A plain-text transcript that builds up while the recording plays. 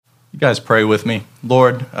guys pray with me?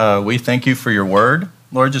 Lord, we thank you for your word.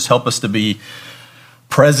 Lord, just help us to be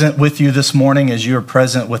present with you this morning as you are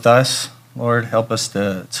present with us. Lord, help us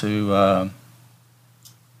to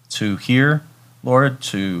hear, Lord,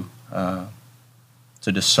 to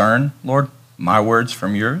discern, Lord, my words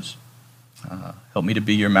from yours. Help me to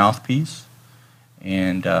be your mouthpiece.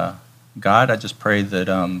 And God, I just pray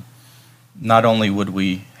that not only would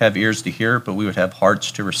we have ears to hear, but we would have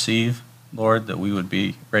hearts to receive, Lord, that we would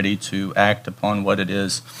be ready to act upon what it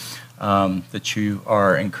is that you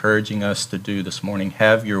are encouraging us to do this morning.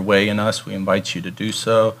 Have your way in us. We invite you to do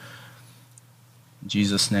so. In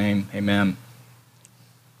Jesus' name, amen.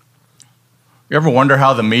 You ever wonder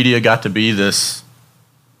how the media got to be this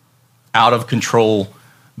out-of-control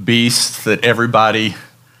beast that everybody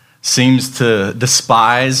seems to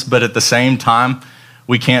despise, but at the same time,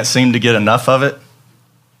 we can't seem to get enough of it?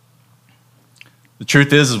 The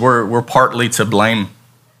truth is we're partly to blame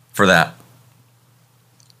for that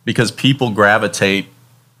because people gravitate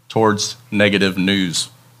towards negative news.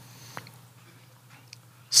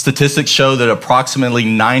 Statistics show that approximately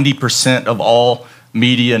 90% of all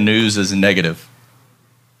media news is negative.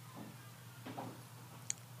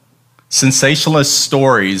 Sensationalist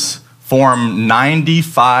stories form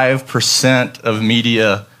 95% of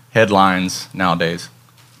media headlines nowadays.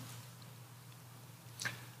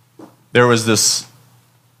 There was this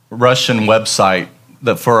Russian website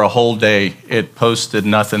that for a whole day it posted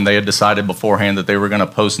nothing. They had decided beforehand that they were going to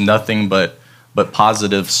post nothing but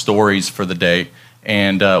positive stories for the day.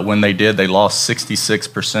 And when they did, they lost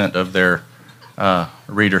 66% of their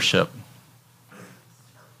readership.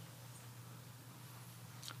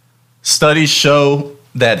 Studies show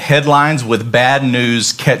that headlines with bad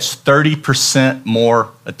news catch 30%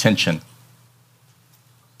 more attention.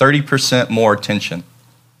 30% more attention.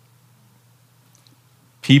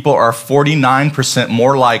 People are 49%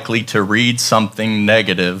 more likely to read something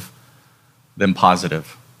negative than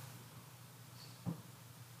positive.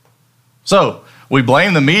 So, we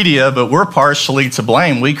blame the media, but we're partially to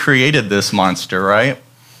blame. We created this monster, right?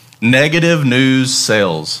 Negative news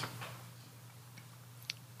sells.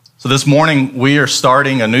 So this morning, we are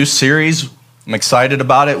starting a new series. I'm excited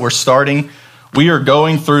about it. We are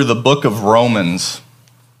going through the book of Romans.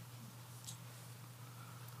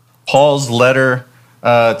 Paul's letter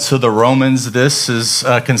to the Romans. This is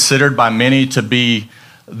considered by many to be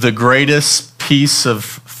the greatest piece of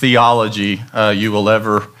theology you will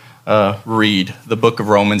ever read, the book of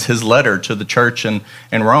Romans, his letter to the church in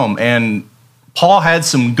Rome. And Paul had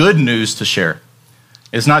some good news to share.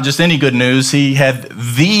 It's not just any good news. He had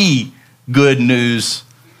the good news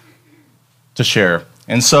to share.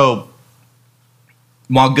 And so,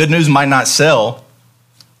 while good news might not sell,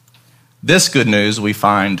 this good news we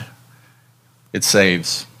find it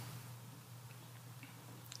saves.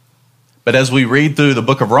 But as we read through the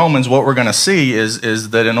book of Romans, what we're going to see is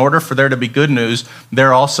that in order for there to be good news,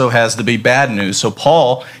 there also has to be bad news. So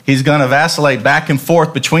Paul, he's going to vacillate back and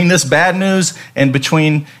forth between this bad news and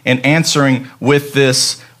answering with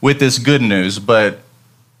this good news. But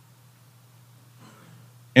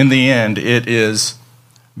in the end, it is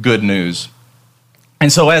good news.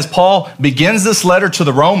 And so as Paul begins this letter to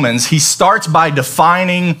the Romans, he starts by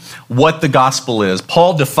defining what the gospel is.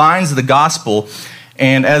 Paul defines the gospel.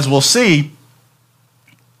 And as we'll see,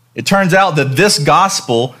 it turns out that this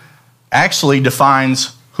gospel actually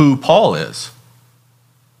defines who Paul is.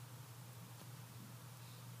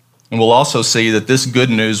 And we'll also see that this good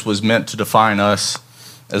news was meant to define us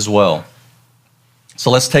as well. So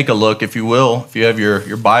let's take a look, if you will. If you have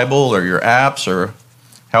your Bible or your apps or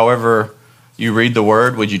however you read the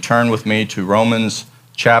word, would you turn with me to Romans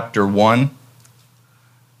chapter 1?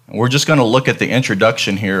 And we're just going to look at the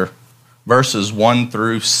introduction here. Verses 1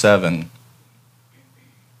 through 7.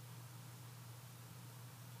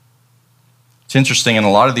 It's interesting, in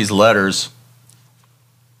a lot of these letters,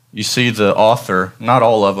 you see the author, not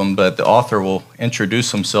all of them, but the author will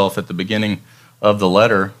introduce himself at the beginning of the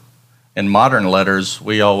letter. In modern letters,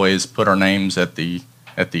 we always put our names at the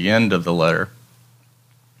end of the letter.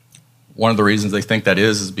 One of the reasons they think that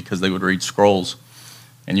is because they would read scrolls.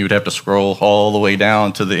 And you would have to scroll all the way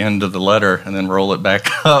down to the end of the letter and then roll it back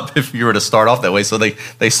up if you were to start off that way. So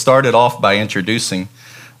they started off by introducing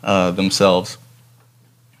themselves.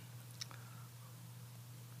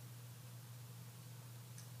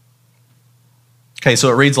 Okay,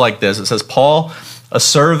 so it reads like this. It says, Paul, a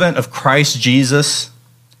servant of Christ Jesus,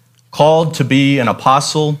 called to be an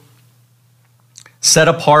apostle, set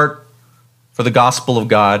apart for the gospel of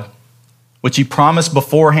God, which he promised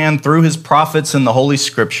beforehand through his prophets in the Holy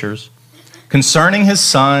Scriptures, concerning his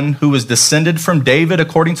Son, who was descended from David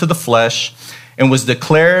according to the flesh, and was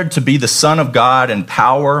declared to be the Son of God in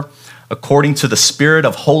power, according to the Spirit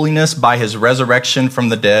of holiness by his resurrection from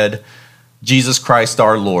the dead, Jesus Christ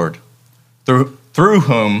our Lord, through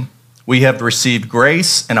whom we have received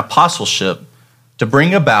grace and apostleship to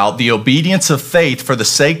bring about the obedience of faith for the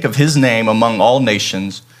sake of his name among all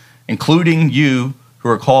nations, including you who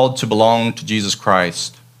are called to belong to Jesus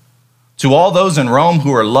Christ. To all those in Rome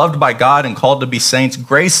who are loved by God and called to be saints,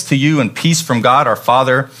 grace to you and peace from God our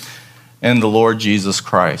Father and the Lord Jesus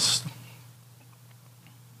Christ.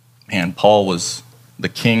 Man, Paul was the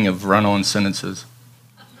king of run-on sentences.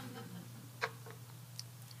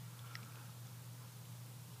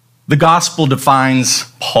 The gospel defines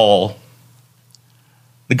Paul.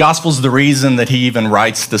 The gospel is the reason that he even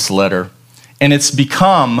writes this letter. And it's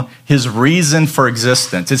become his reason for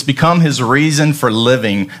existence. It's become his reason for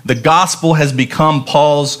living. The gospel has become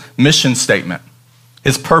Paul's mission statement,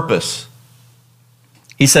 his purpose.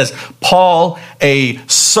 He says, Paul, a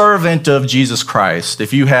servant of Jesus Christ.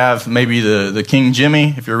 If you have maybe the King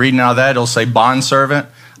Jimmy, if you're reading out of that, it'll say bondservant.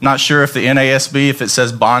 Not sure if the NASB, if it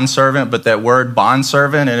says bondservant, but that word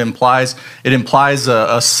bondservant, it implies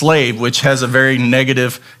a slave, which has a very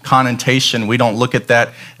negative connotation. We don't look at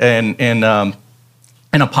that in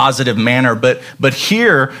a positive manner. But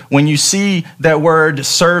here, when you see that word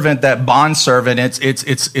servant, that bondservant,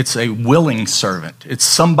 it's a willing servant. It's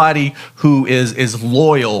somebody who is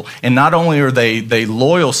loyal. And not only are they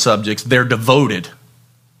loyal subjects, they're devoted.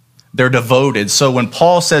 They're devoted. So when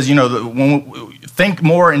Paul says, think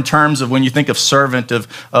more in terms of when you think of servant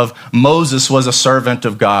of Moses was a servant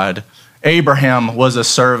of God. Abraham was a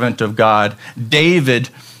servant of God. David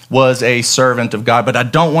was a servant of God. But I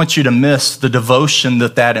don't want you to miss the devotion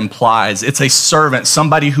that implies. It's a servant,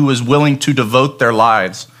 somebody who is willing to devote their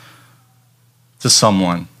lives to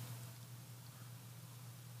someone.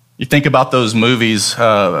 You think about those movies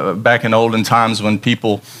back in olden times when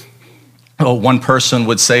one person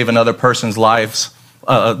would save another person's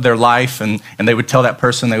their life, and they would tell that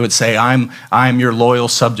person, they would say, I'm your loyal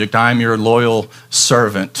subject, I'm your loyal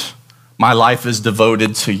servant. My life is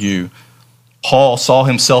devoted to you. Paul saw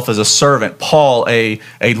himself as a servant. Paul, a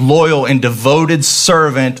loyal and devoted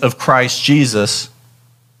servant of Christ Jesus.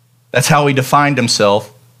 That's how he defined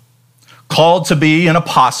himself. Called to be an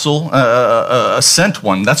apostle, a sent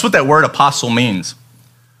one. That's what that word apostle means.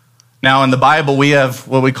 Now, in the Bible, we have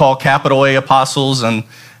what we call capital A apostles, and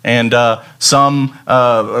some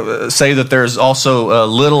say that there's also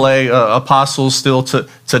little a apostles still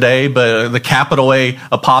today, but the capital A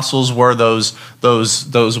apostles were those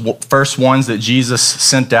first ones that Jesus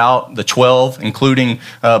sent out, the 12, including,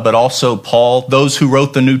 but also Paul, those who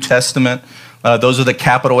wrote the New Testament. Those are the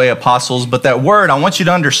capital A apostles. But that word, I want you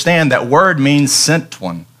to understand, that word means sent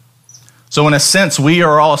one. So in a sense, we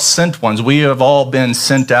are all sent ones. We have all been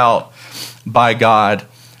sent out by God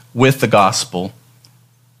with the gospel.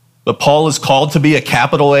 But Paul is called to be a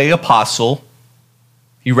capital A apostle.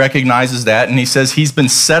 He recognizes that, and he says he's been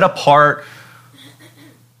set apart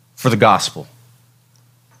for the gospel.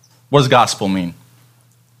 What does gospel mean?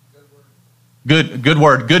 Good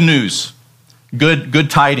word, good news, good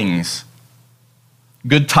tidings.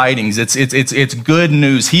 Good tidings. It's good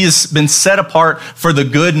news. He has been set apart for the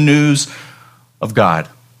good news of God.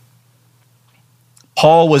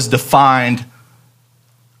 Paul was defined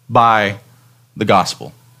by the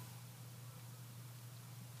gospel.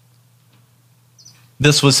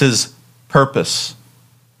 This was his purpose.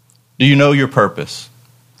 Do you know your purpose?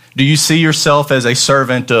 Do you see yourself as a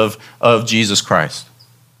servant of Jesus Christ?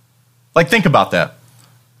 Like, think about that.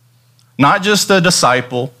 Not just a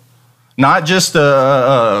disciple, not just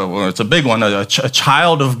it's a big one, a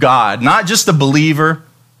child of God, not just a believer,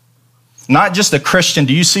 not just a Christian.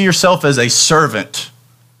 Do you see yourself as a servant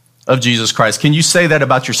of Jesus Christ? Can you say that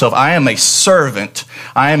about yourself? I am a servant.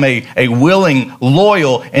 I am a willing,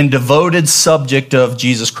 loyal, and devoted subject of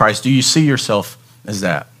Jesus Christ. Do you see yourself as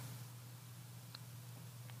that?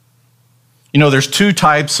 There's two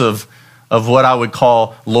types of what I would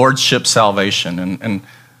call lordship salvation, and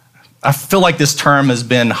I feel like this term has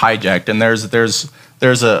been hijacked, and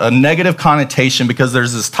there's a negative connotation because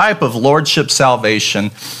there's this type of lordship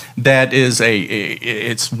salvation that is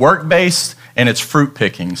it's work-based and it's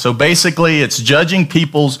fruit-picking. So basically, it's judging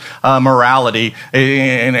people's morality,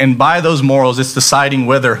 and by those morals, it's deciding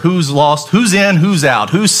whether who's lost, who's in, who's out,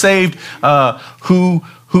 who's saved, who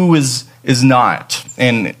is not.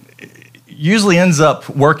 And usually ends up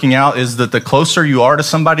working out is that the closer you are to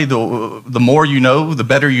somebody, the more you know, the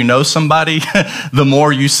better you know somebody, the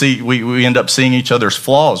more you see, we end up seeing each other's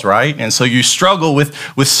flaws, right? And so you struggle with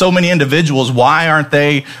so many individuals. Why aren't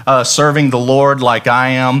they serving the Lord like I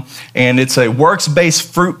am? And it's a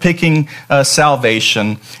works-based, fruit-picking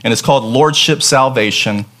salvation, and it's called Lordship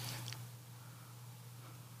salvation.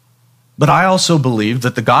 But I also believe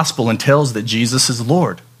that the gospel entails that Jesus is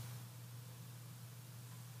Lord.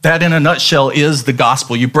 That, in a nutshell, is the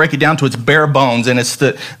gospel. You break it down to its bare bones, and it's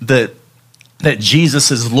that Jesus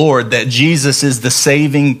is Lord, that Jesus is the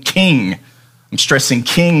saving King. I'm stressing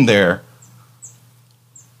King there.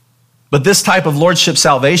 But this type of lordship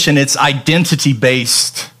salvation, it's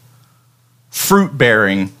identity-based,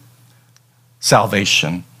 fruit-bearing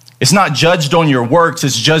salvation. It's not judged on your works,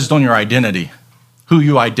 it's judged on your identity, who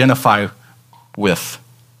you identify with.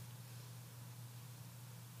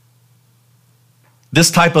 This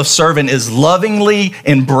type of servant is lovingly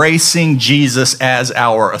embracing Jesus as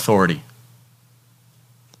our authority.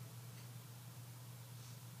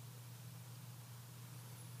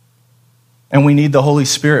 And we need the Holy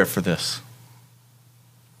Spirit for this.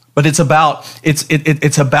 But it's about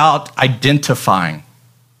identifying.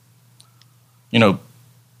 You know,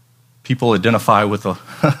 people identify with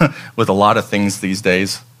with a lot of things these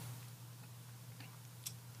days.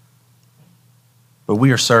 But we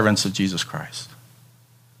are servants of Jesus Christ.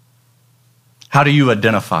 How do you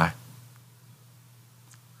identify?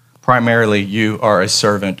 Primarily, you are a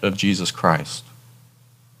servant of Jesus Christ.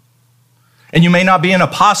 And you may not be an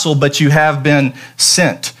apostle, but you have been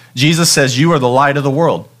sent. Jesus says you are the light of the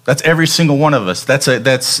world. That's every single one of us.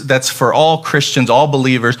 That's for all Christians, all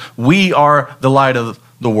believers. We are the light of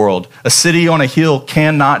the world. A city on a hill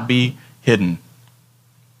cannot be hidden.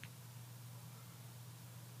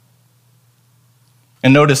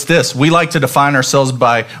 And notice this, we like to define ourselves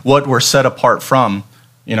by what we're set apart from.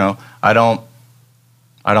 You know, I don't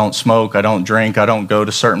smoke, I don't drink, I don't go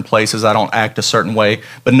to certain places, I don't act a certain way.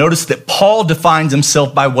 But notice that Paul defines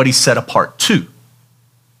himself by what he's set apart to.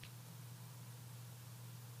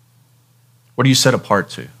 What are you set apart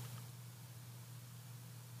to?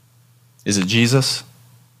 Is it Jesus?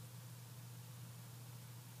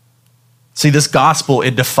 See, this gospel,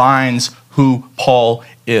 it defines who Paul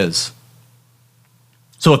is.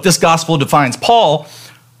 So if this gospel defines Paul,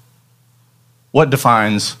 what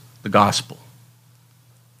defines the gospel?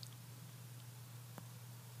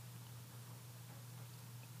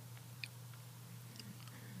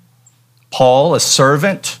 Paul, a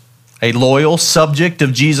servant, a loyal subject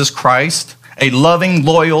of Jesus Christ, a loving,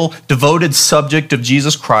 loyal, devoted subject of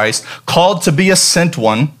Jesus Christ, called to be a sent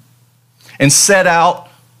one, and set apart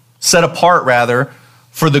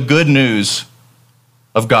for the good news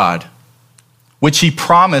of God, which he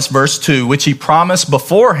promised, verse 2, which he promised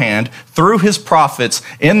beforehand through his prophets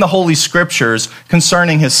in the Holy Scriptures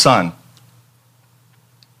concerning his Son.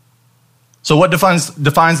 So what defines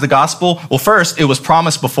the gospel? Well, first, it was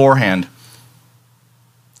promised beforehand,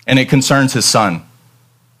 and it concerns his Son.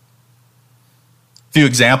 A few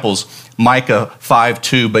examples, Micah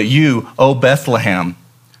 5:2, but you, O Bethlehem,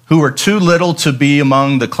 who are too little to be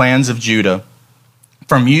among the clans of Judah,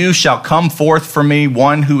 from you shall come forth for me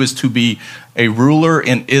one who is to be a ruler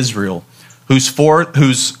in Israel, whose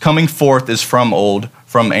coming forth is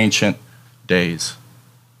from ancient days.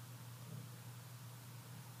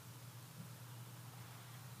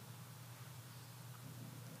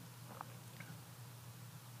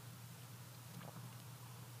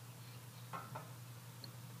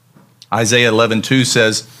 Isaiah 11:2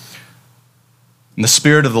 says, "And the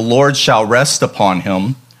Spirit of the Lord shall rest upon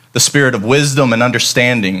him, the Spirit of wisdom and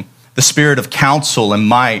understanding, the Spirit of counsel and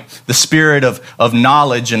might, the Spirit of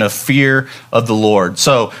knowledge and of fear of the Lord."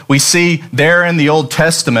 So we see there in the Old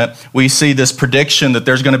Testament, we see this prediction that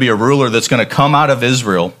there's going to be a ruler that's going to come out of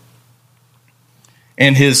Israel.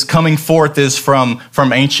 And his coming forth is from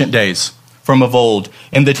ancient days, from of old.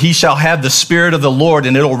 And that he shall have the Spirit of the Lord,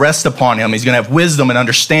 and it'll rest upon him. He's going to have wisdom and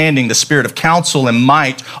understanding, the Spirit of counsel and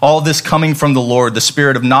might, all this coming from the Lord, the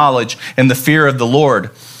Spirit of knowledge and the fear of the Lord.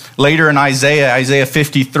 Later in Isaiah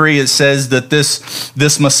 53, it says that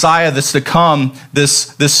this Messiah that's to come,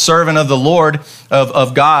 this servant of the Lord,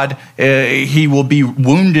 of God, he will be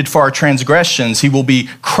wounded for our transgressions. He will be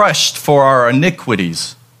crushed for our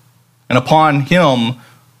iniquities. And upon him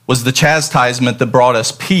was the chastisement that brought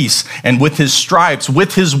us peace. And with his stripes,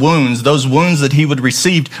 with his wounds, those wounds that he would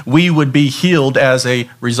receive, we would be healed as a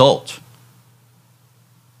result.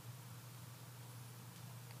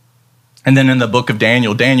 And then in the book of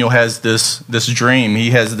Daniel, Daniel has this dream.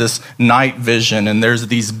 He has this night vision, and there's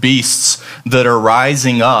these beasts that are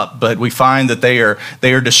rising up, but we find that they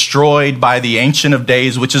are destroyed by the Ancient of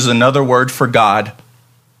Days, which is another word for God,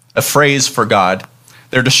 a phrase for God.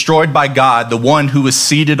 They're destroyed by God, the one who is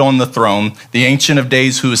seated on the throne, the Ancient of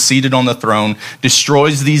Days who is seated on the throne,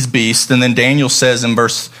 destroys these beasts. And then Daniel says in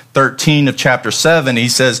verse 13 of chapter 7, he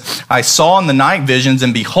says, I saw in the night visions,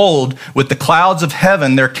 and behold, with the clouds of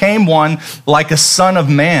heaven, there came one like a son of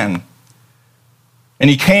man. And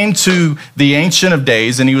he came to the Ancient of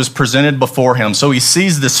Days, and he was presented before him. So he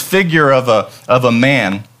sees this figure of a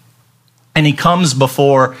man, and he comes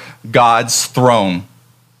before God's throne.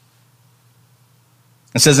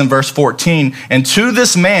 It says in verse 14, and to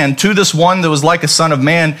this man, to this one that was like a son of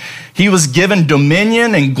man, he was given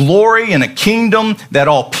dominion and glory and a kingdom that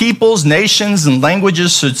all peoples, nations, and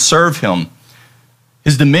languages should serve him.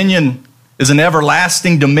 His dominion is an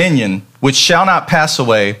everlasting dominion which shall not pass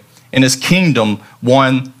away, and his kingdom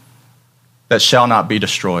one that shall not be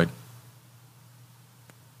destroyed.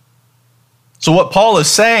 So what Paul is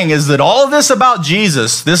saying is that all of this about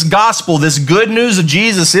Jesus, this gospel, this good news of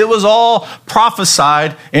Jesus, it was all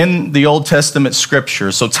prophesied in the Old Testament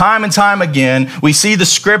scriptures. So time and time again, we see the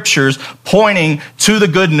scriptures pointing to the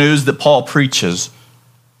good news that Paul preaches.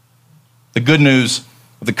 The good news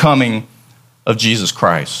of the coming of Jesus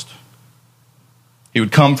Christ. He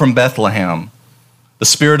would come from Bethlehem. The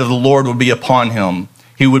Spirit of the Lord would be upon him.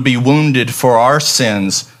 He would be wounded for our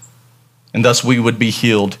sins, and thus we would be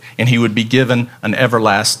healed, and he would be given an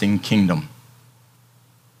everlasting kingdom.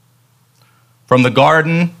 From the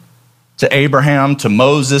garden to Abraham, to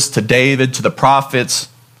Moses, to David, to the prophets,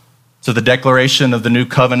 to the declaration of the new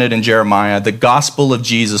covenant in Jeremiah, the gospel of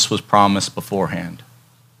Jesus was promised beforehand.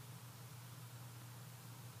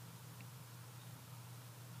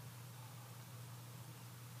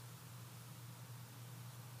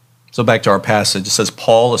 So back to our passage. It says,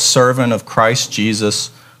 Paul, a servant of Christ Jesus,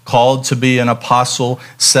 called to be an apostle,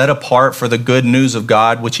 set apart for the good news of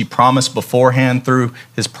God, which he promised beforehand through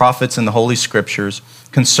his prophets in the Holy Scriptures,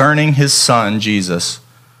 concerning his son, Jesus,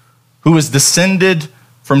 who was descended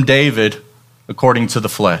from David according to the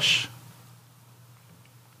flesh.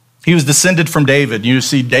 He was descended from David. You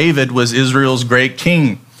see, David was Israel's great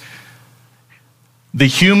king. The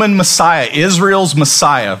human Messiah, Israel's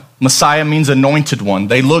Messiah. Messiah means anointed one.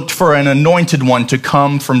 They looked for an anointed one to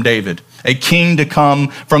come from David, a king to come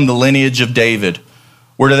from the lineage of David.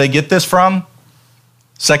 Where do they get this from?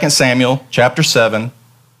 2 Samuel chapter 7,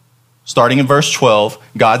 starting in verse 12,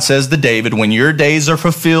 God says to David, when your days are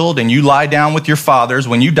fulfilled and you lie down with your fathers,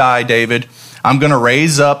 when you die, David, I'm going to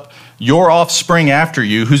raise up your offspring after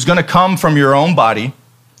you, who's going to come from your own body,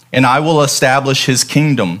 and I will establish his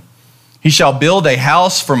kingdom. He shall build a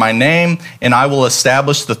house for my name, and I will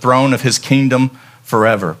establish the throne of his kingdom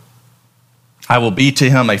forever. I will be to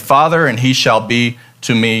him a father, and he shall be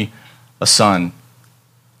to me a son.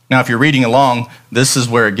 Now, if you're reading along, this is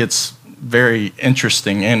where it gets very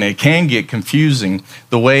interesting, and it can get confusing.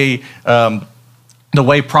 The way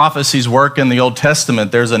prophecies work in the Old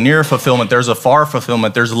Testament, there's a near fulfillment, there's a far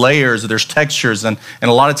fulfillment, there's layers, there's textures, and a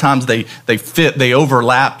lot of times they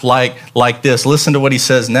overlap like this. Listen to what he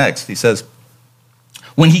says next. He says,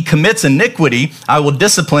 when he commits iniquity, I will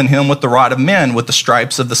discipline him with the rod of men, with the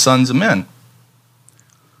stripes of the sons of men.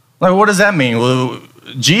 Like, what does that mean? Well,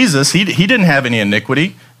 Jesus, he didn't have any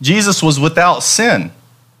iniquity. Jesus was without sin.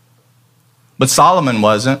 But Solomon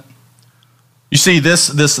wasn't. You see,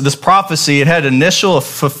 this prophecy, it had initial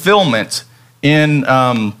fulfillment in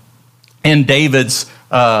David's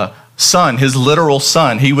son, his literal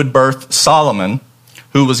son. He would birth Solomon,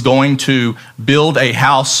 who was going to build a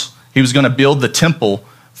house. He was going to build the temple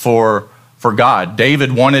for God.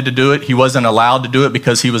 David wanted to do it. He wasn't allowed to do it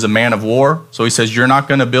because he was a man of war. So he says, you're not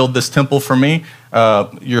going to build this temple for me.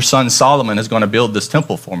 Your son Solomon is going to build this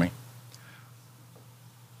temple for me.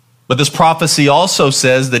 But this prophecy also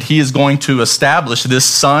says that he is going to establish, this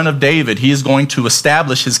son of David, he is going to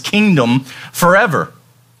establish his kingdom forever.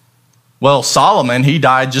 Well, Solomon, he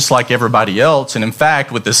died just like everybody else. And in fact,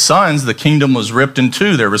 with his sons, the kingdom was ripped in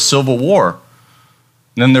two. There was civil war.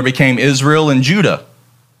 And then there became Israel and Judah.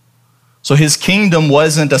 So his kingdom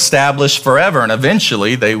wasn't established forever. And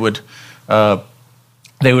eventually they would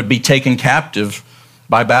be taken captive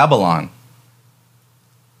by Babylon.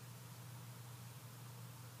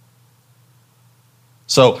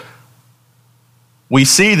 So we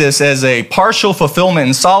see this as a partial fulfillment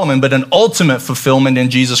in Solomon, but an ultimate fulfillment in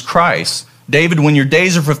Jesus Christ. David, when your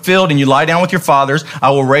days are fulfilled and you lie down with your fathers, I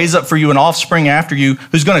will raise up for you an offspring after you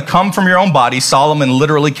who's going to come from your own body. Solomon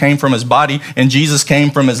literally came from his body, and Jesus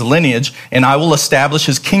came from his lineage, and I will establish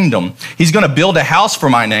his kingdom. He's going to build a house for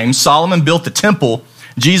my name. Solomon built the temple.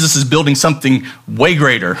 Jesus is building something way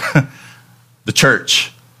greater, the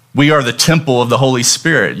church. We are the temple of the Holy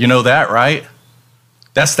Spirit. You know that, right?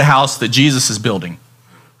 That's the house that Jesus is building.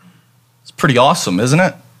 It's pretty awesome, isn't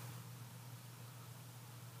it?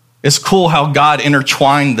 It's cool how God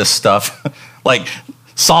intertwined this stuff. Like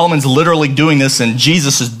Solomon's literally doing this and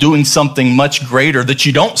Jesus is doing something much greater that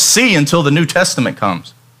you don't see until the New Testament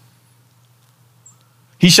comes.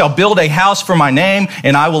 He shall build a house for my name,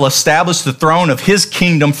 and I will establish the throne of his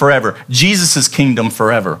kingdom forever. Jesus' kingdom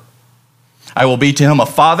forever. I will be to him a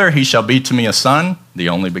father, he shall be to me a son, the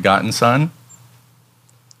only begotten son.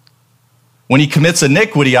 When he commits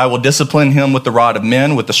iniquity, I will discipline him with the rod of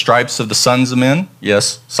men, with the stripes of the sons of men.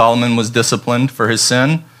 Yes, Solomon was disciplined for his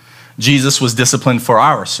sin. Jesus was disciplined for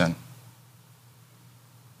our sin.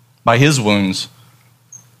 By his wounds,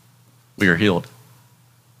 we are healed.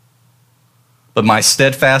 But my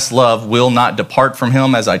steadfast love will not depart from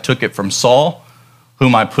him as I took it from Saul,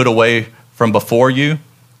 whom I put away from before you.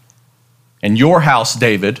 And your house,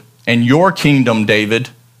 David, and your kingdom, David,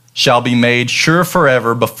 shall be made sure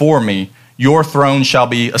forever before me. Your throne shall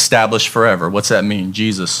be established forever. What's that mean?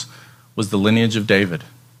 Jesus was the lineage of David,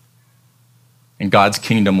 and God's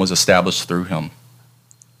kingdom was established through him.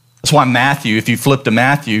 That's why Matthew, if you flip to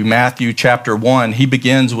Matthew chapter 1, he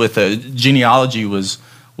begins with a genealogy was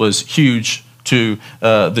huge to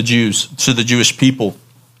the Jews, to the Jewish people.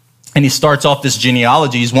 And he starts off this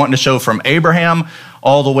genealogy. He's wanting to show from Abraham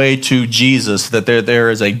all the way to Jesus that there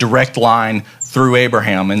is a direct line through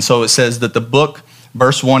Abraham. And so it says that the book,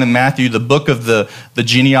 verse 1 in Matthew, the book of the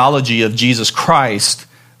genealogy of Jesus Christ,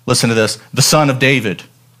 listen to this, the son of David,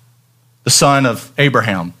 the son of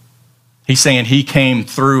Abraham. He's saying he came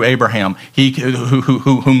through Abraham,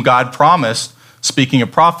 whom God promised, speaking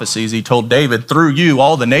of prophecies, he told David, through you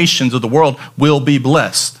all the nations of the world will be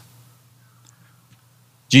blessed.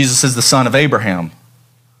 Jesus is the son of Abraham.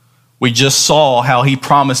 We just saw how he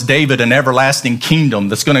promised David an everlasting kingdom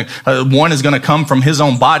that's one is going to come from his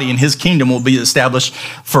own body, and his kingdom will be established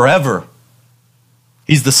forever.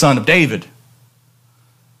 He's the son of David.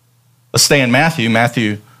 Let's stay in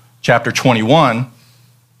Matthew chapter 21.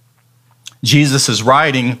 Jesus is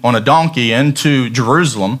riding on a donkey into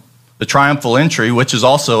Jerusalem, the triumphal entry, which is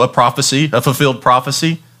also a prophecy, a fulfilled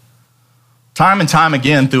prophecy. Time and time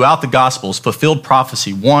again throughout the Gospels, fulfilled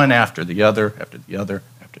prophecy, one after the other, after the other,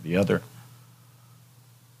 after the other.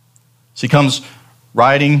 So he comes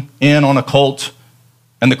riding in on a colt,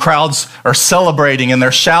 and the crowds are celebrating, and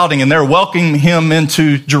they're shouting, and they're welcoming him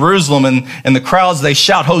into Jerusalem, and the crowds, they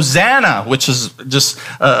shout, Hosanna, which is just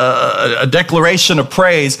a declaration of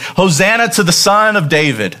praise. Hosanna to the Son of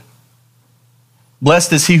David.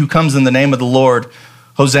 Blessed is he who comes in the name of the Lord.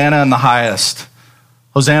 Hosanna in the highest.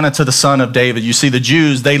 Hosanna to the Son of David. You see, the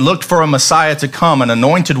Jews, they looked for a Messiah to come, an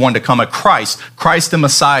anointed one to come, a Christ. Christ and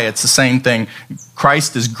Messiah, it's the same thing.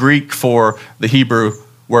 Christ is Greek for the Hebrew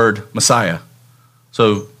word Messiah.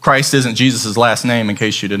 So Christ isn't Jesus' last name, in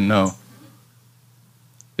case you didn't know.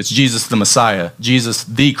 It's Jesus the Messiah, Jesus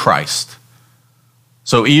the Christ.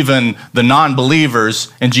 So even the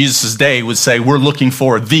non-believers in Jesus' day would say, we're looking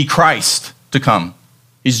for the Christ to come.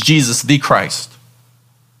 He's Jesus the Christ.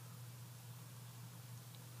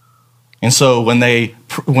 And so when they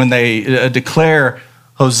declare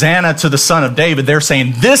Hosanna to the Son of David, they're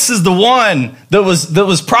saying, this is the one that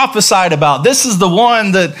was prophesied about. This is the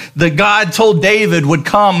one that God told David would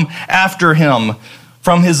come after him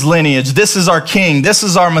from his lineage. This is our King. This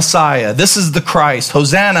is our Messiah. This is the Christ.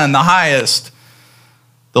 Hosanna in the highest.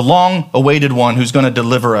 The long-awaited one who's going to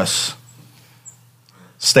deliver us.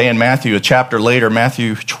 Stay in Matthew, a chapter later,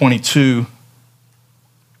 Matthew 22,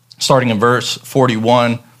 starting in verse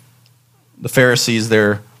 41. The Pharisees,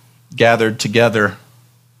 they're gathered together.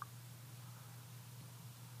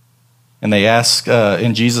 And they ask,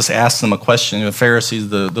 and Jesus asks them a question. The Pharisees,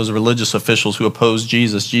 those religious officials who opposed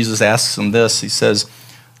Jesus, Jesus asks them this. He says,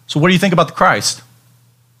 so what do you think about the Christ?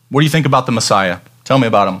 What do you think about the Messiah? Tell me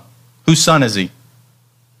about him. Whose son is he?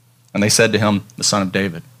 And they said to him, the son of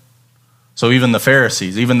David. So even the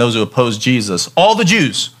Pharisees, even those who opposed Jesus, all the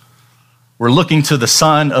Jews were looking to the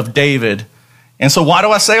son of David. And so why do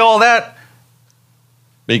I say all that?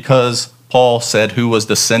 Because Paul said who was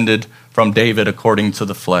descended from David according to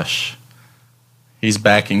the flesh. He's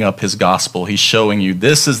backing up his gospel. He's showing you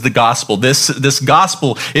this is the gospel. This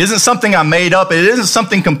gospel isn't something I made up. It isn't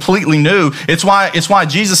something completely new. It's why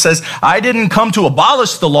Jesus says, I didn't come to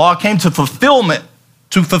abolish the law. I came to fulfill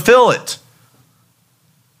it.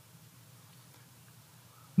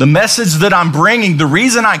 The message that I'm bringing, the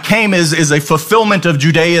reason I came is a fulfillment of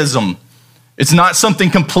Judaism. It's not something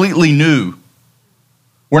completely new.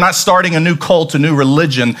 We're not starting a new cult, a new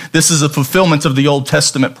religion. This is a fulfillment of the Old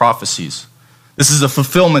Testament prophecies. This is a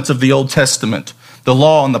fulfillment of the Old Testament, the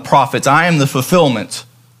law and the prophets. I am the fulfillment.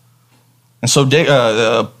 And so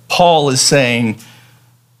Paul is saying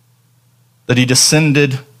that he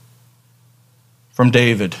descended from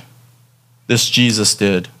David. This Jesus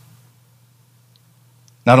did.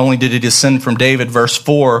 Not only did he descend from David, verse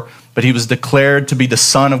 4, but he was declared to be the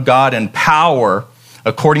Son of God in power,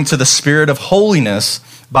 according to the Spirit of holiness,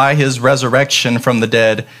 by his resurrection from the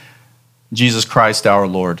dead, Jesus Christ our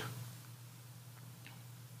Lord.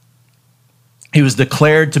 He was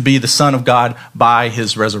declared to be the Son of God by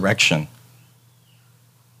his resurrection.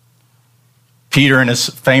 Peter, in his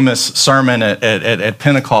famous sermon at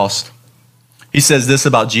Pentecost, he says this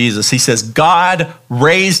about Jesus. He says, God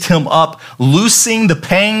raised him up, loosing the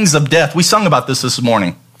pangs of death. We sung about this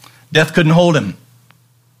morning. Death couldn't hold him.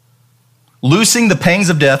 Loosing the pangs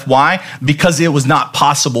of death. Why? Because it was not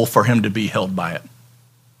possible for him to be held by it.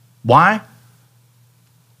 Why?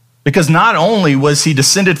 Because not only was he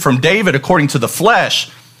descended from David according to the flesh,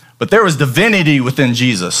 but there was divinity within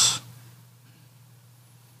Jesus.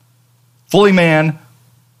 Fully man,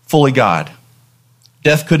 fully God.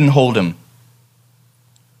 Death couldn't hold him.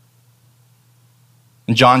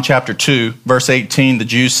 In John chapter 2, verse 18, the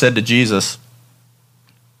Jews said to Jesus,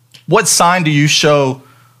 "What sign do you show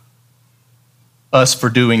us for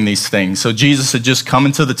doing these things?" So Jesus had just come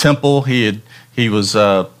into the temple. He was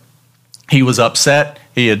upset.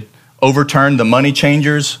 He had overturned the money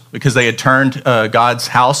changers because they had turned God's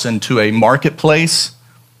house into a marketplace.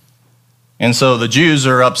 And so the Jews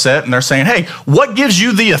are upset and they're saying, "Hey, what gives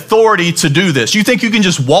you the authority to do this? You think you can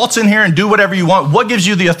just waltz in here and do whatever you want? What gives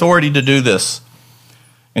you the authority to do this?"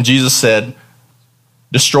 And Jesus said,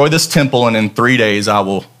 "Destroy this temple, and in 3 days I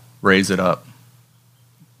will raise it up."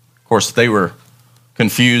 Of course, they were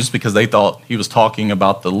confused because they thought he was talking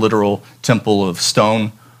about the literal temple of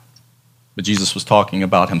stone, but Jesus was talking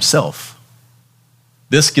about himself.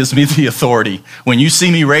 This gives me the authority. When you see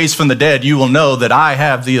me raised from the dead, you will know that I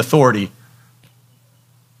have the authority.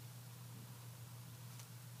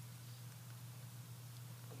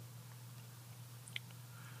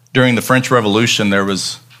 During the French Revolution, there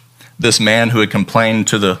was this man who had complained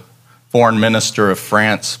to the foreign minister of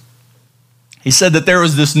France. He said that there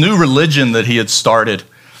was this new religion that he had started,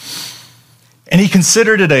 and he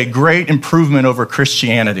considered it a great improvement over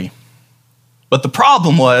Christianity. But the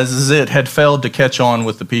problem was it had failed to catch on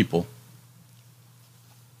with the people.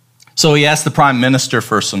 So he asked the prime minister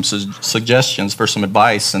for some suggestions, for some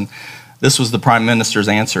advice, and this was the prime minister's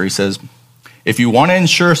answer. He says, "If you want to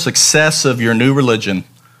ensure success of your new religion,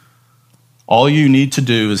 all you need to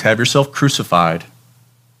do is have yourself crucified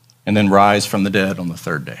and then rise from the dead on the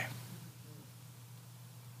third day."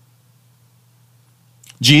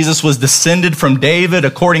 Jesus was descended from David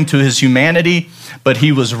according to his humanity, but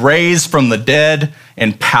he was raised from the dead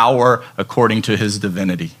in power according to his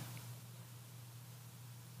divinity.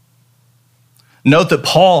 Note that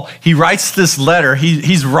Paul, he writes this letter.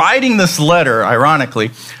 He's writing this letter,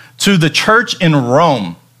 ironically, to the church in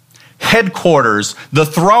Rome. Headquarters, the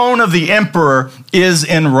throne of the emperor is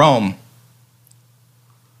in Rome.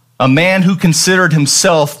 A man who considered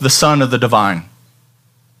himself the son of the divine.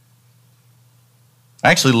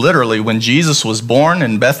 Actually, literally, when Jesus was born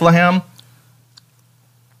in Bethlehem,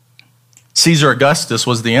 Caesar Augustus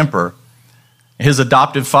was the emperor. His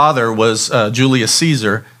adoptive father was Julius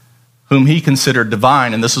Caesar, whom he considered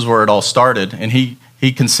divine, and this is where it all started. And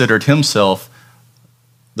he considered himself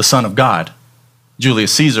the Son of God.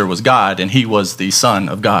 Julius Caesar was God, and he was the Son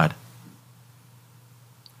of God.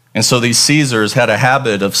 And so these Caesars had a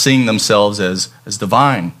habit of seeing themselves as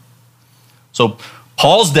divine. So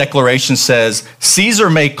Paul's declaration says,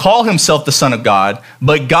 Caesar may call himself the Son of God,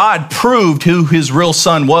 but God proved who his real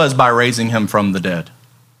son was by raising him from the dead.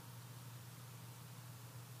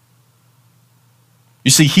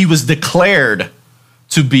 You see, he was declared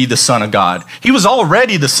to be the Son of God. He was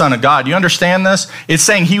already the Son of God. You understand this? It's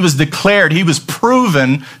saying he was declared, he was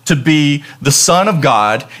proven to be the Son of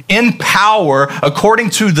God in power according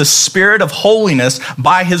to the Spirit of holiness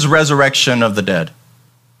by his resurrection of the dead.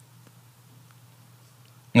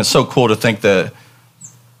 And it's so cool to think that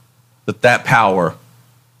power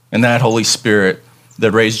and that Holy Spirit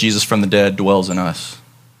that raised Jesus from the dead dwells in us.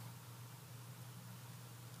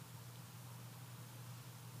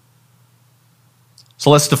 So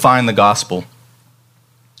let's define the gospel.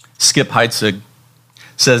 Skip Heitzig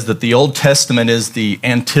says that the Old Testament is the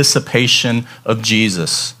anticipation of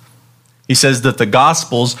Jesus. He says that the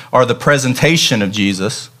Gospels are the presentation of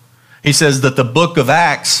Jesus. He says that the book of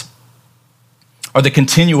Acts are the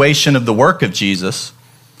continuation of the work of Jesus.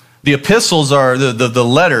 The epistles are the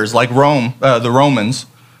letters, like the Romans,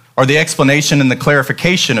 are the explanation and the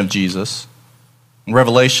clarification of Jesus. And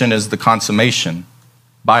Revelation is the consummation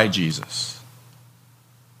by Jesus.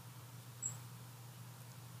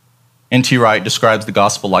 N.T. Wright describes the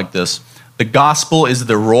gospel like this: the gospel is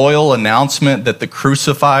the royal announcement that the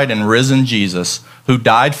crucified and risen Jesus, who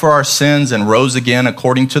died for our sins and rose again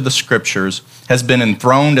according to the Scriptures, has been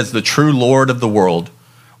enthroned as the true Lord of the world.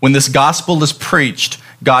 When this gospel is preached,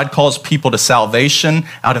 God calls people to salvation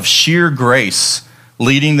out of sheer grace,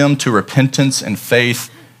 leading them to repentance and faith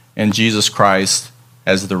in Jesus Christ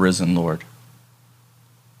as the risen Lord.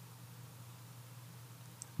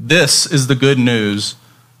 This is the good news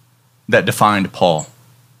that defined Paul.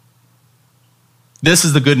 This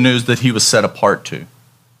is the good news that he was set apart to.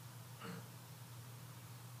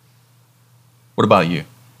 What about you?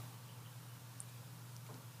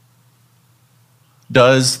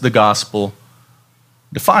 Does the gospel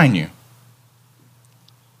define you?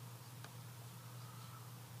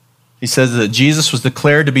 He says that Jesus was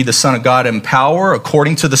declared to be the Son of God in power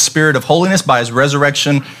according to the Spirit of holiness by his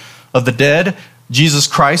resurrection of the dead. Jesus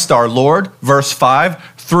Christ our Lord, verse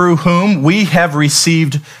 5, through whom we have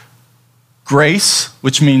received grace,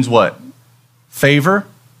 which means what? Favor.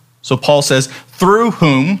 So Paul says, through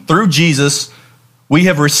whom, through Jesus, we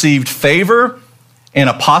have received favor and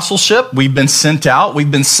apostleship. We've been sent out.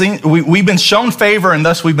 We've been shown favor, and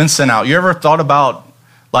thus we've been sent out. You ever thought about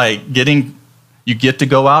you get to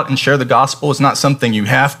go out and share the gospel? It's not something you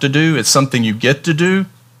have to do. It's something you get to do.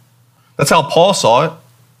 That's how Paul saw it.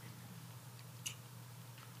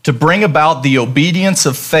 To bring about the obedience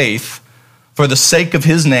of faith for the sake of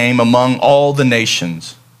his name among all the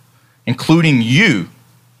nations, including you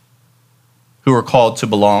who are called to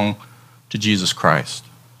belong to Jesus Christ.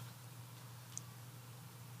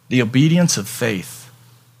 The obedience of faith.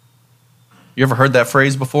 You ever heard that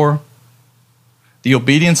phrase before? The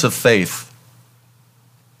obedience of faith.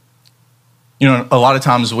 You know, a lot of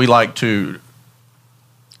times we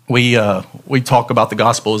talk about the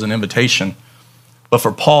gospel as an invitation, but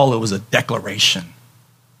for Paul it was a declaration.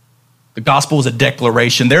 The gospel was a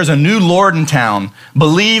declaration. There's a new Lord in town.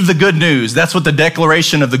 Believe the good news. That's what the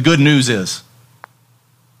declaration of the good news is.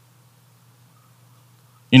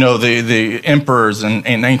 You know, the emperors in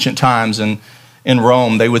ancient times in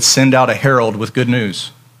Rome, they would send out a herald with good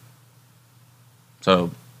news.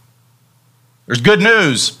 So, there's good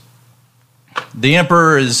news. The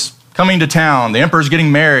emperor is coming to town. The emperor is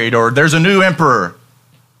getting married, or there's a new emperor.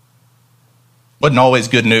 Wasn't always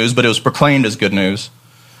good news, but it was proclaimed as good news.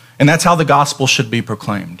 And that's how the gospel should be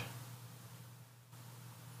proclaimed.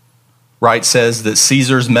 Wright says that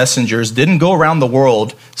Caesar's messengers didn't go around the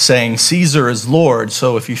world saying Caesar is Lord,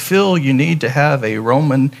 so if you feel you need to have a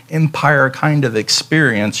Roman Empire kind of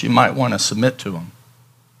experience, you might want to submit to him.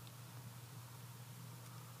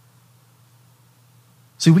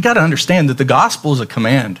 See, we got to understand that the gospel is a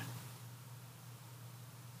command.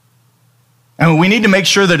 And we need to make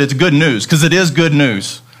sure that it's good news, because it is good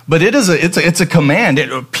news. But it's a command.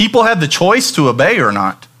 People have the choice to obey or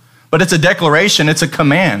not. But it's a declaration, it's a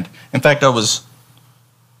command. In fact,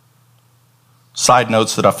 side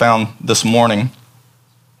notes that I found this morning.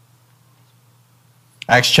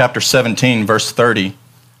 Acts chapter 17, verse 30.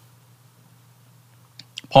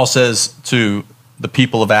 Paul says to the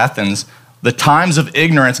people of Athens, the times of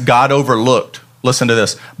ignorance God overlooked. Listen to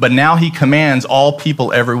this. But now he commands all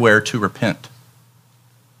people everywhere to repent,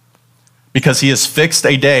 because he has fixed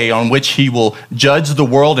a day on which he will judge the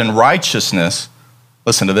world in righteousness.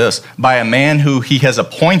 Listen to this. By a man who he has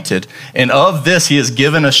appointed, and of this he has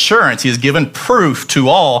given assurance. He has given proof to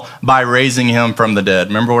all by raising him from the dead.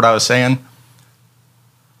 Remember what I was saying?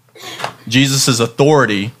 Jesus'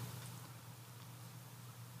 authority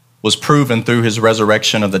was proven through his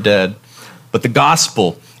resurrection of the dead. But the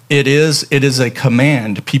gospel, it is a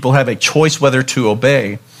command. People have a choice whether to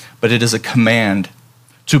obey, but it is a command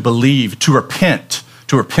to believe, to repent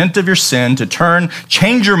of your sin, to turn,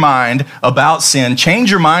 change your mind about sin,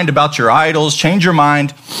 change your mind about your idols, change your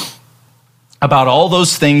mind about all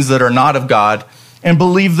those things that are not of God, and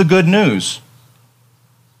believe the good news.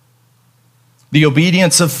 The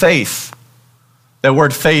obedience of faith. That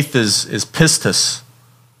word faith is pistis.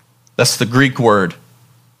 That's the Greek word.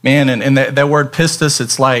 Man, and that word pistis,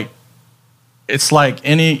 it's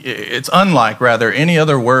unlike any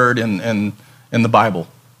other word in the Bible.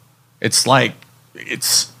 It's like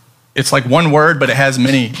one word, but it has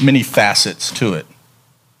many facets to it.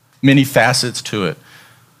 Many facets to it.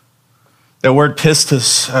 That word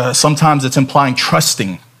pistis, sometimes it's implying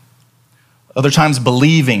trusting, other times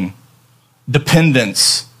believing,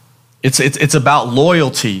 dependence. It's about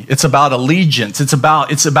loyalty. It's about allegiance. It's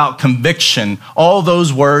about conviction. All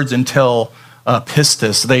those words entail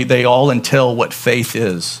pistis. They all entail what faith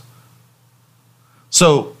is.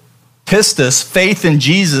 So pistis, faith in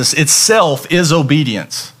Jesus itself, is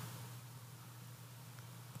obedience.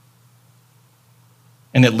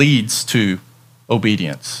 And it leads to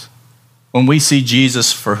obedience. When we see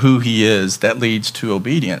Jesus for who he is, that leads to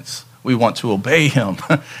obedience. We want to obey him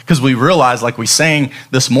because we realize, like we sang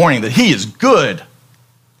this morning, that he is good.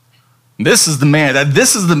 This is the man,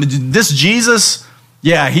 this Jesus,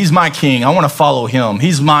 yeah, he's my king. I want to follow him.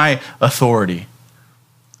 He's my authority.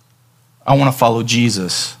 I want to follow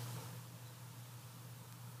Jesus.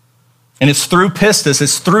 And it's through pistis,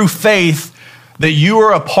 it's through faith that you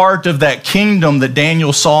are a part of that kingdom that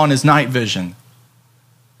Daniel saw in his night vision.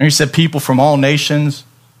 And he said people from all nations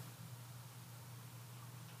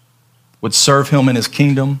would serve him in his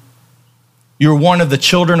kingdom. You're one of the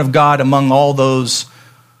children of God among all those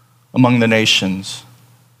among the nations.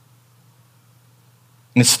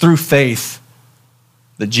 And it's through faith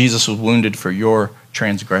that Jesus was wounded for your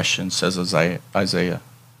transgressions, says Isaiah.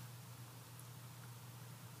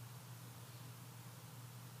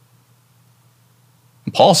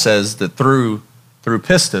 And Paul says that through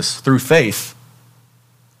pistis, through faith,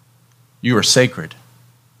 you are sacred.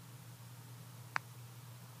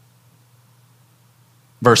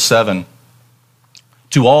 Verse 7,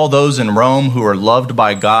 to all those in Rome who are loved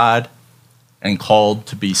by God and called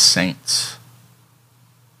to be saints.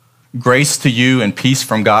 Grace to you and peace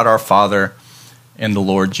from God our Father and the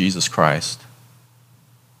Lord Jesus Christ.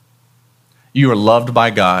 You are loved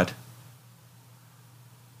by God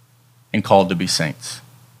and called to be saints.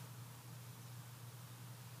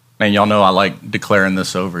 Man, y'all know I like declaring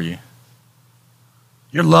this over you.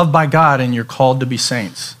 You're loved by God and you're called to be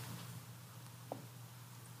saints.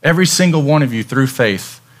 Every single one of you, through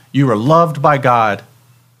faith, you are loved by God.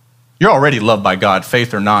 You're already loved by God,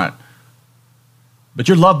 faith or not. But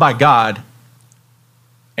you're loved by God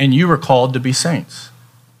and you are called to be saints.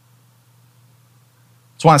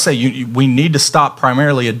 That's why I say we need to stop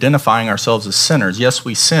primarily identifying ourselves as sinners. Yes,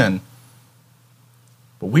 we sin,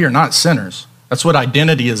 but we are not sinners. That's what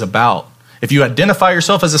identity is about. If you identify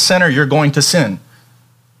yourself as a sinner, you're going to sin.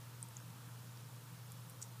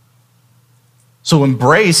 So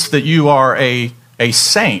embrace that you are a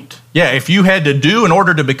saint. Yeah, if you had to do in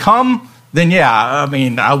order to become, then yeah,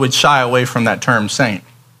 I would shy away from that term saint.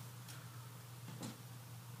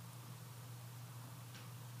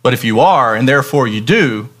 But if you are, and therefore you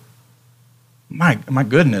do, my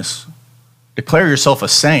goodness, declare yourself a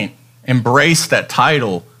saint. Embrace that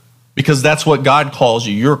title, because that's what God calls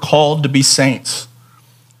you. You're called to be saints.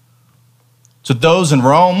 To those in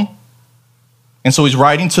Rome, and so he's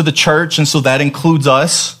writing to the church, and so that includes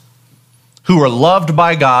us, who are loved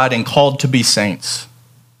by God and called to be saints.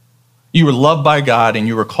 You were loved by God and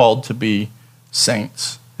you were called to be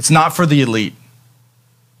saints. It's not for the elite.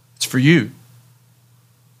 It's for you.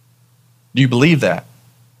 Do you believe that?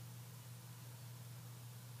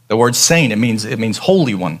 The word saint, it means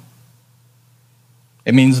holy one.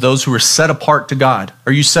 It means those who are set apart to God.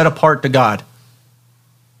 Are you set apart to God?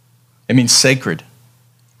 It means sacred.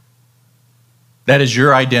 That is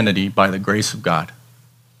your identity by the grace of God.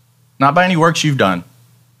 Not by any works you've done.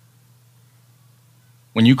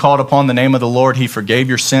 When you called upon the name of the Lord, he forgave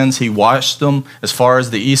your sins. He washed them as far as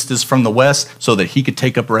the east is from the west so that he could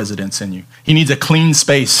take up residence in you. He needs a clean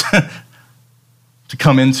space to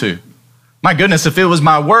come into. My goodness, if it was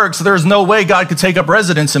my works, there's no way God could take up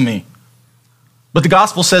residence in me. But the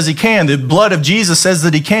gospel says he can. The blood of Jesus says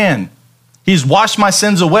that he can. He's washed my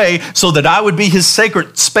sins away so that I would be his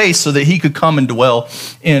sacred space so that he could come and dwell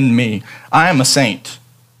in me. I am a saint.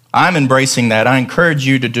 I'm embracing that. I encourage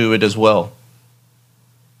you to do it as well.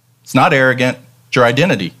 It's not arrogant. It's your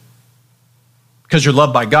identity because you're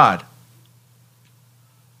loved by God.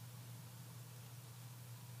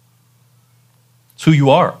 It's who you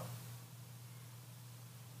are.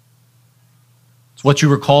 It's what you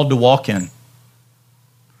were called to walk in.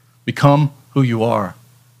 Become who you are.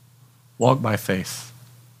 Walk by faith.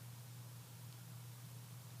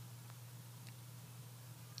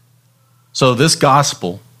 So this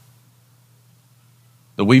gospel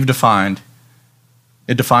that we've defined,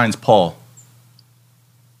 it defines Paul.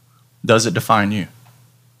 Does it define you?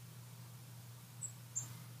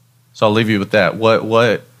 So I'll leave you with that.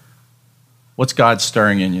 What's God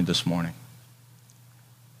stirring in you this morning?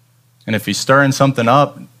 And if he's stirring something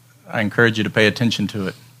up, I encourage you to pay attention to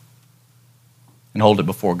it and hold it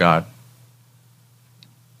before God.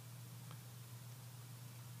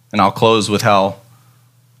 And I'll close with how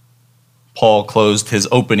Paul closed his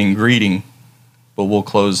opening greeting, but we'll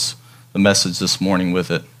close the message this morning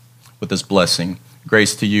with it, with this blessing.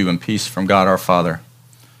 Grace to you and peace from God our Father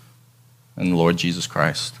and the Lord Jesus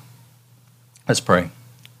Christ. Let's pray.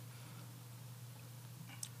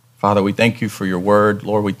 Father, we thank you for your word.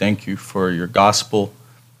 Lord, we thank you for your gospel.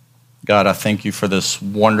 God, I thank you for this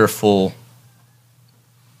wonderful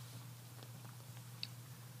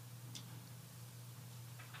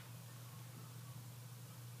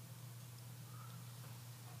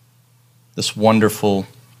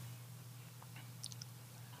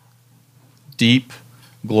deep,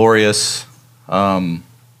 glorious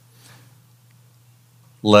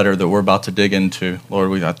letter that we're about to dig into.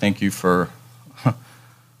 Lord, I thank you for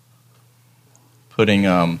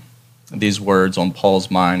putting these words on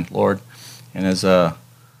Paul's mind, Lord. And as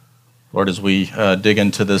we dig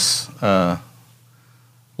into this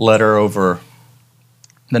letter over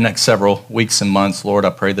the next several weeks and months, Lord, I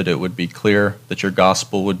pray that it would be clear, that your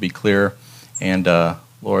gospel would be clear, and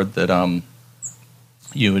Lord, that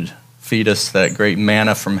you would feed us that great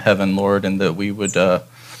manna from heaven, Lord, and that we would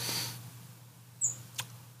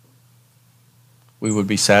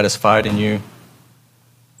be satisfied in you.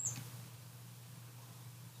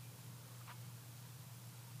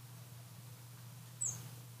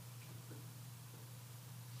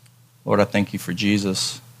 Lord, I thank you for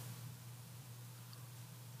Jesus.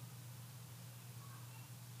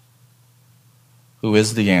 Who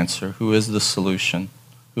is the answer, who is the solution,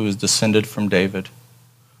 who is descended from David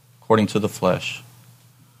according to the flesh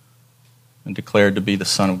and declared to be the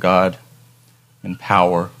Son of God in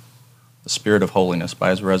power, the Spirit of holiness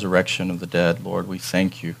by his resurrection of the dead. Lord, we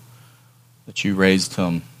thank you that you raised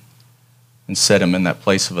him and set him in that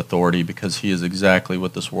place of authority, because he is exactly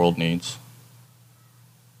what this world needs.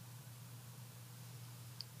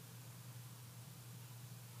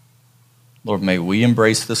 Lord, may we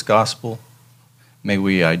embrace this gospel. May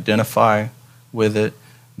we identify with it.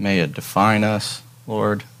 May it define us,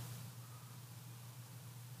 Lord,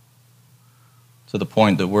 to the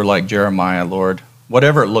point that we're like Jeremiah, Lord.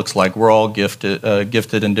 Whatever it looks like, we're all gifted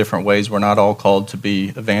in different ways. We're not all called to be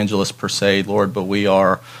evangelists per se, Lord, but we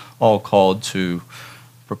are all called to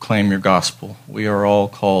proclaim your gospel. We are all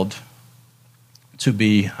called to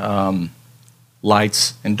be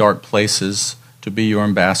lights in dark places, to be your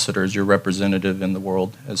ambassadors, your representative in the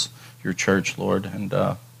world as your church, Lord. And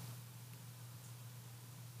I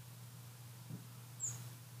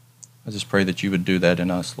just pray that you would do that in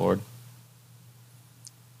us, Lord.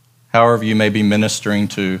 However you may be ministering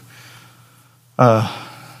to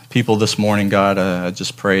people this morning, God, I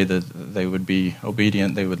just pray that they would be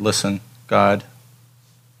obedient, they would listen, God.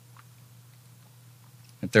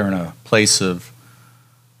 If they're in a place of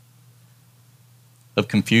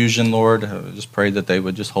confusion, Lord, I just pray that they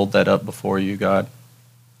would just hold that up before you, God.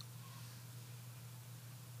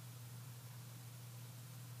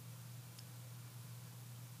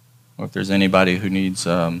 Or if there's anybody who needs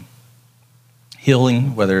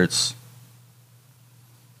healing, whether it's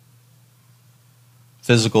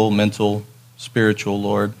physical, mental, spiritual,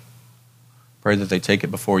 Lord, pray that they take it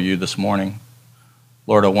before you this morning.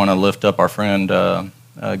 Lord, I want to lift up our friend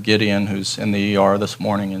Gideon, who's in the ER this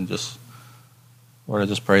morning, and just, Lord, I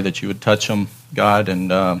just pray that you would touch him, God,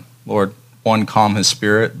 and Lord, one, calm his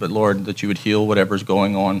spirit, but Lord, that you would heal whatever's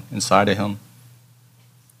going on inside of him.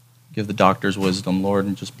 Give the doctors wisdom, Lord,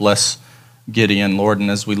 and just bless Gideon, Lord. And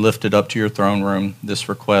as we lift it up to your throne room, this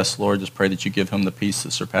request, Lord, just pray that you give him the peace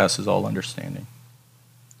that surpasses all understanding.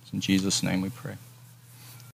 In Jesus' name we pray.